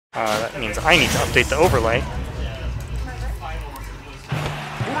That means I need to update the overlay.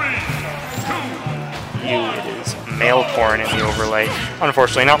 It is male Corrin in the overlay.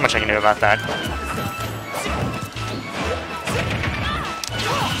 Unfortunately, not much I can do about that.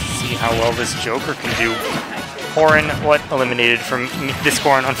 See how well this Joker can do. Corrin, what eliminated from me, this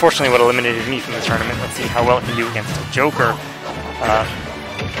Corrin, unfortunately what eliminated me from the tournament. Let's see how well it can do against a Joker.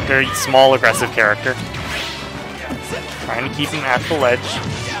 Very small, aggressive character. Trying to keep him at the ledge,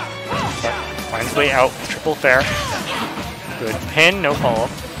 but finds his way out with triple fair. Good pin, no follow-up.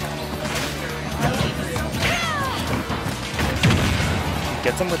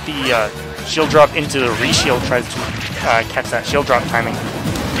 Gets him with the shield drop into the reshield, tries to catch that shield drop timing.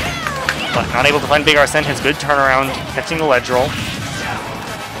 But not able to find Big Arsene, has good turnaround, catching the ledge roll.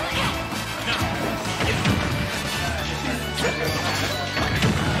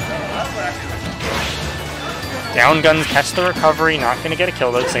 Down guns catch the recovery, not going to get a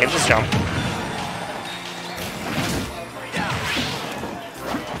kill though, saves his jump.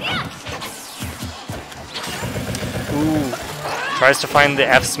 Ooh, tries to find the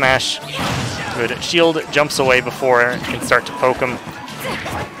F smash. Good shield, jumps away before it can start to poke him.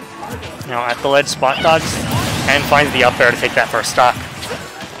 Now at the ledge, spot dodges, and finds the up air to take that first stock.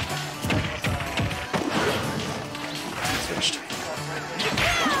 Switched.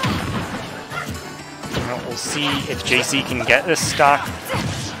 Now we'll see if JC can get this stock,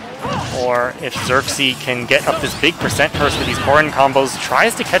 or if Zurxi can get up this big percent burst with these Corrin combos.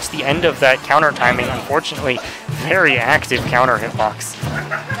 Tries to catch the end of that counter timing. Unfortunately, very active counter hitbox.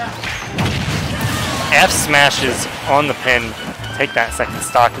 F smashes on the pin. Take that second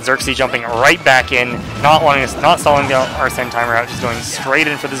stock. Zurxi jumping right back in, not stalling the Arsene timer out, just going straight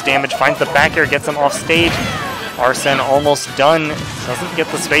in for this damage. Finds the back air, gets him off stage. Arsene almost done. Doesn't get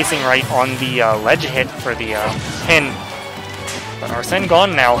the spacing right on the ledge hit for the pin. But Arsene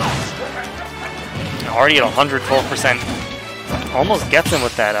gone now. Already at 112%. Almost gets him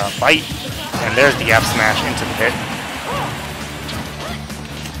with that bite. And there's the F smash into the pit.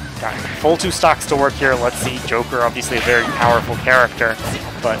 Got full 2 stocks to work here. Let's see. Joker, obviously a very powerful character,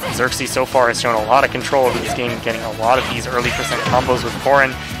 but Zurxi so far has shown a lot of control over this game, getting a lot of these early percent combos with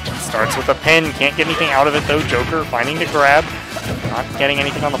Corrin. Starts with a pin, can't get anything out of it though. Joker finding the grab, not getting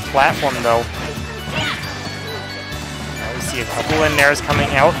anything on the platform though. Now we see a couple in nairs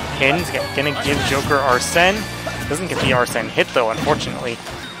coming out. Pin's gonna give Joker Arsene. Doesn't get the Arsene hit though, unfortunately.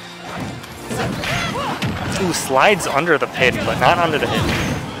 Ooh, slides under the pin, but not under the hit.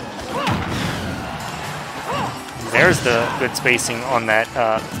 There's the good spacing on that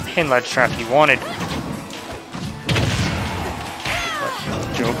pin ledge trap he wanted. But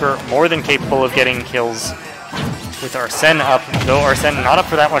Joker more than capable of getting kills with Arsene up. Though Arsene not up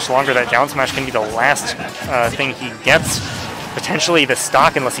for that much longer, that down smash can be the last thing he gets. Potentially the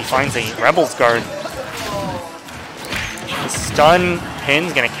stock unless he finds a Rebel's guard. The stun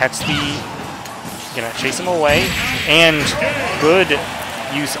pin's gonna catch gonna chase him away. And good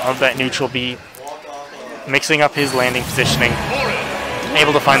use of that neutral B. Mixing up his landing positioning,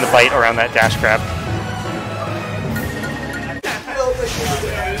 able to find the bite around that dash grab.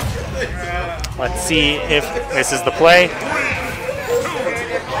 Let's see if this is the play,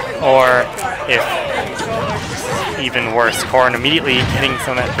 or if even worse, Corrin immediately getting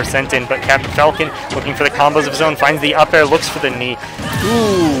some of that percent in, but Captain Falcon looking for the combos of his own, finds the up air, looks for the knee.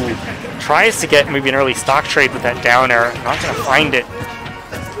 Ooh, tries to get maybe an early stock trade with that down air, not going to find it.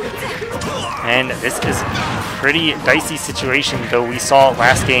 And this is a pretty dicey situation, though we saw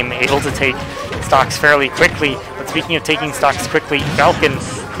last game able to take stocks fairly quickly. But speaking of taking stocks quickly, Falcon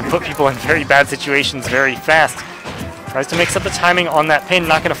can put people in very bad situations very fast. Tries to mix up the timing on that pin,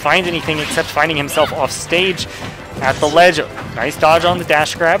 not going to find anything except finding himself off stage at the ledge. Nice dodge on the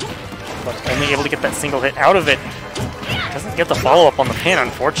dash grab, but only able to get that single hit out of it. Doesn't get the follow-up on the pin,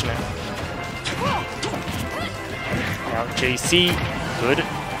 unfortunate. Now JC, good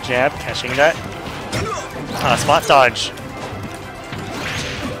jab, catching that. Spot dodge.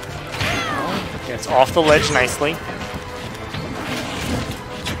 Gets off the ledge nicely.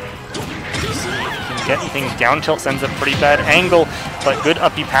 Can get anything down tilt, sends a pretty bad angle, but good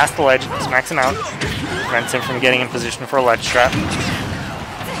uppy past the ledge, smacks him out. Prevents him from getting in position for a ledge trap.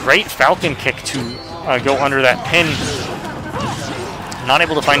 Great Falcon kick to go under that pin. Not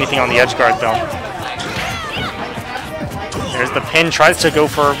able to find anything on the edge guard though. There's the pin, tries to go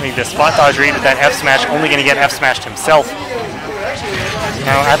for maybe the spot dodge read with that F smash, only going to get F smashed himself.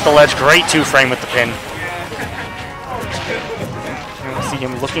 Now at the ledge, great 2-frame with the pin. And we'll see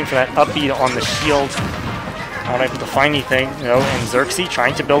him looking for that up B on the shield. Not able to find anything, and Zurxi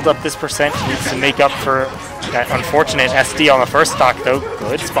trying to build up this percent, needs to make up for that unfortunate SD on the first stock, though.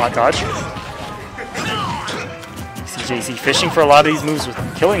 Good spot dodge. CJC fishing for a lot of these moves, with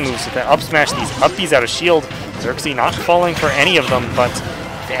killing moves with that up smash, these uppies out of shield. Zurxi not falling for any of them, but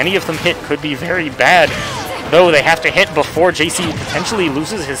if any of them hit, could be very bad. Though they have to hit before JC potentially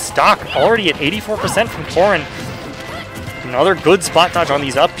loses his stock, already at 84% from Corrin. Another good spot dodge on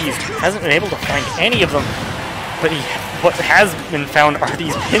these uppies. Hasn't been able to find any of them. But what has been found are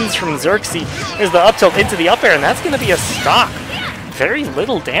these pins from Zurxi. There's the up tilt into the up air, and that's going to be a stock. Very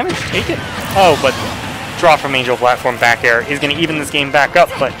little damage taken. Oh, but draw from Angel platform back air is going to even this game back up.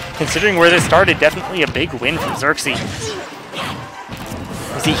 But considering where this started, definitely a big win from Zurxi.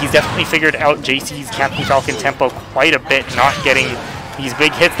 You see, he's definitely figured out JC's Captain Falcon tempo quite a bit, not getting these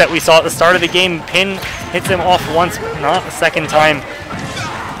big hits that we saw at the start of the game. Pin hits him off once, not a second time,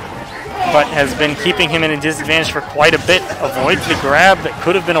 but has been keeping him in a disadvantage for quite a bit. Avoids the grab that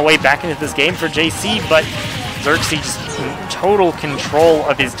could have been a way back into this game for JC, but Zurxi just in total control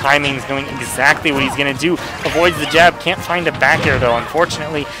of his timings, knowing exactly what he's going to do. Avoids the jab, can't find a back air though,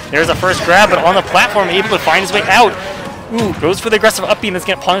 unfortunately. There's a first grab, but on the platform, able to find his way out. Ooh, goes for the aggressive up B and that's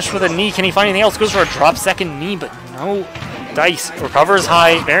going to punish with a knee. Can he find anything else? Goes for a drop second knee, but no dice. Recovers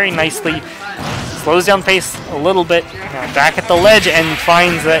high very nicely. Slows down pace a little bit. Back at the ledge and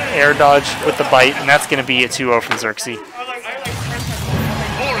finds that air dodge with the bite, and that's going to be a 2-0 from Zurxi.